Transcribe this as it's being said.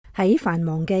喺繁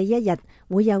忙嘅一日，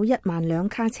會有1萬輛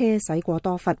卡車駛過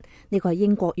多佛。呢個係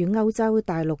英國與歐洲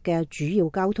大陸嘅主要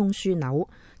交通樞紐。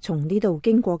從呢度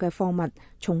經過嘅貨物，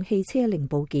從汽車零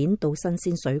部件到新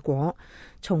鮮水果，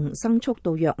從牲畜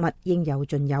到藥物，應有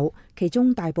盡有。其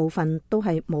中大部分都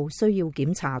係無需要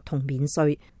檢查同免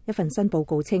稅。一份新報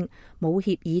告稱，無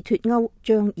協議脫歐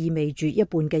將意味住一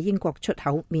半嘅英國出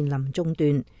口面臨中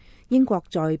斷。英國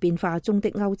在變化中的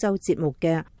歐洲節目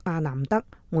嘅阿南德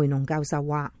梅農教授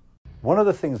話：One of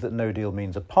the things that no deal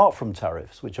means, apart from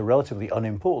tariffs, which are relatively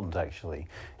unimportant actually,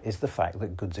 is the fact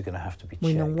that goods are going to have to be checked.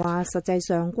 梅農話：實際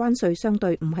上關稅相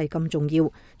對唔係咁重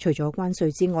要，除咗關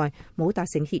稅之外，冇達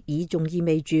成協議仲意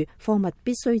味住貨物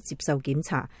必須接受檢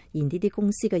查，而呢啲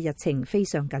公司嘅日程非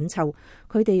常緊湊，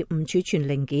佢哋唔儲存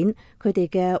零件，佢哋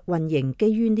嘅運營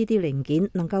基於呢啲零件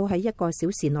能夠喺1個小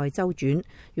時內周轉。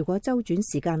如果周轉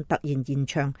時間突然延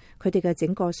長，佢哋嘅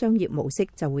整個商業模式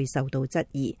就會受到質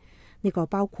疑。呢個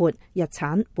包括日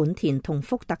產、本田同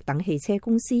福特等汽車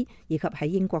公司，以及喺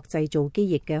英國製造機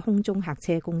翼嘅空中客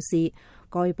車公司。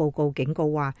該報告警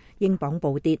告話，英鎊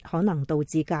暴跌可能導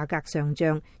致價格上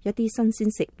漲，一啲新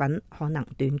鮮食品可能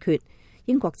短缺。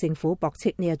英國政府駁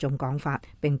斥呢一種講法，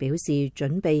並表示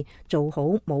準備做好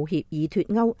無協議脫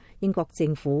歐。英國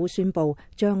政府宣布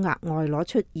將額外攞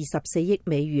出24億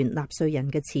美元納稅人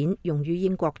嘅錢，用於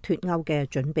英國脫歐嘅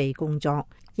準備工作。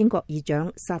英國議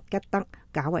長薩吉德·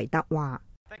賈維德話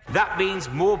：That means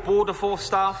more border force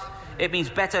staff. It means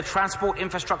better transport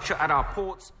infrastructure at our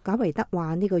ports. 賈維德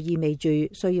話：呢個意味住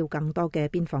需要更多嘅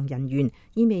邊防人員，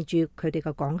意味住佢哋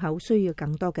嘅港口需要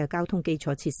更多嘅交通基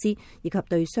礎設施，以及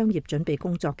對商業準備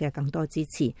工作嘅更多支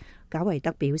持。賈維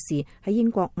德表示，喺英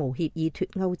國無協議脫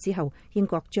歐之後，英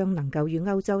國將能夠與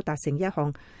歐洲達成一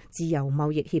項自由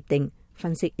貿易協定。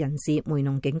分析人士梅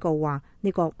農警告話：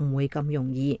呢個唔會咁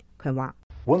容易。佢話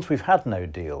：Once we've had no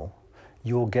deal,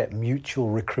 you will get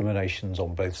mutual recriminations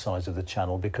on both sides of the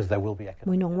channel because there will be economic.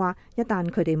 梅農話：一旦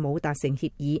佢哋冇達成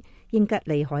協議，英吉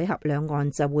利海峽兩岸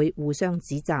就會互相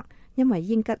指責，因為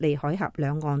英吉利海峽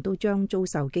兩岸都將遭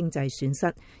受經濟損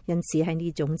失。因此喺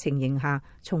呢種情形下，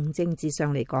從政治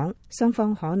上嚟講，雙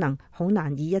方可能好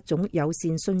難以一種友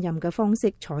善信任嘅方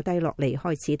式坐低落嚟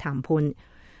開始談判。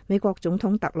美國總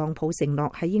統特朗普承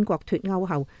諾喺英國脫歐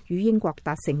後與英國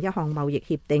達成一項貿易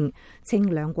協定，稱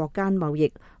兩國間貿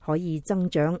易可以增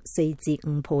長4至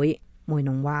5倍。梅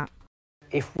農話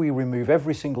：If we remove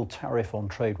every single tariff on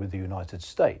trade with the United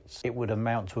States, it would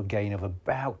amount to a gain of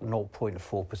about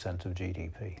 0.4% of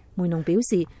GDP. 梅農表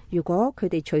示，如果佢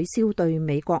哋取消對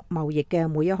美國貿易嘅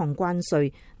每一項關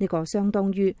稅，呢個相當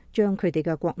於將佢哋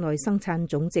嘅國內生產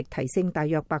總值提升大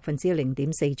約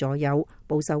0.4%左右。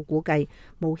保守估計，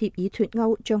無協議脫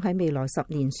歐將喺未來10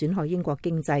年損害英國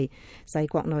經濟，使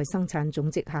國內生產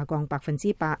總值下降8%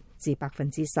至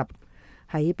10%。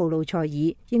喺布魯塞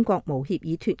爾，英國無協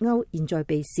議脫歐現在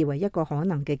被視為一個可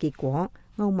能嘅結果。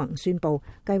歐盟宣布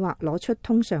計劃攞出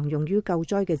通常用於救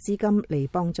災嘅資金嚟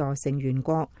幫助成員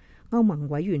國。歐盟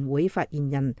委員會發言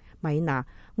人米娜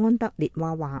·安德烈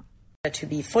娃話：To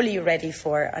be fully ready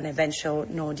for an eventual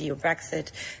no deal Brexit,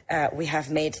 we have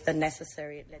made the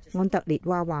necessary legislation. 安德烈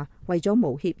娃話：為咗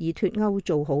無協議脫歐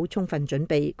做好充分準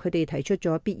備，佢哋提出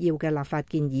咗必要嘅立法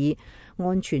建議。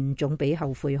安全總比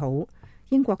後悔好。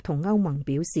英國同歐盟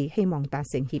表示希望達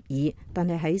成協議，但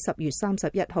係喺10月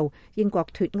31號英國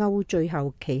脫歐最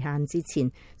後期限之前，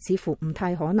似乎唔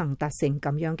太可能達成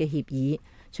咁樣嘅協議，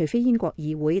除非英國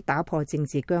議會打破政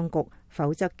治僵局，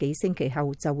否則幾星期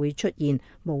後就會出現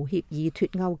無協議脫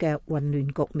歐嘅混亂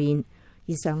局面。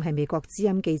以上係美國之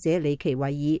音記者李奇偉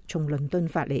爾從倫敦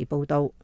發嚟報導。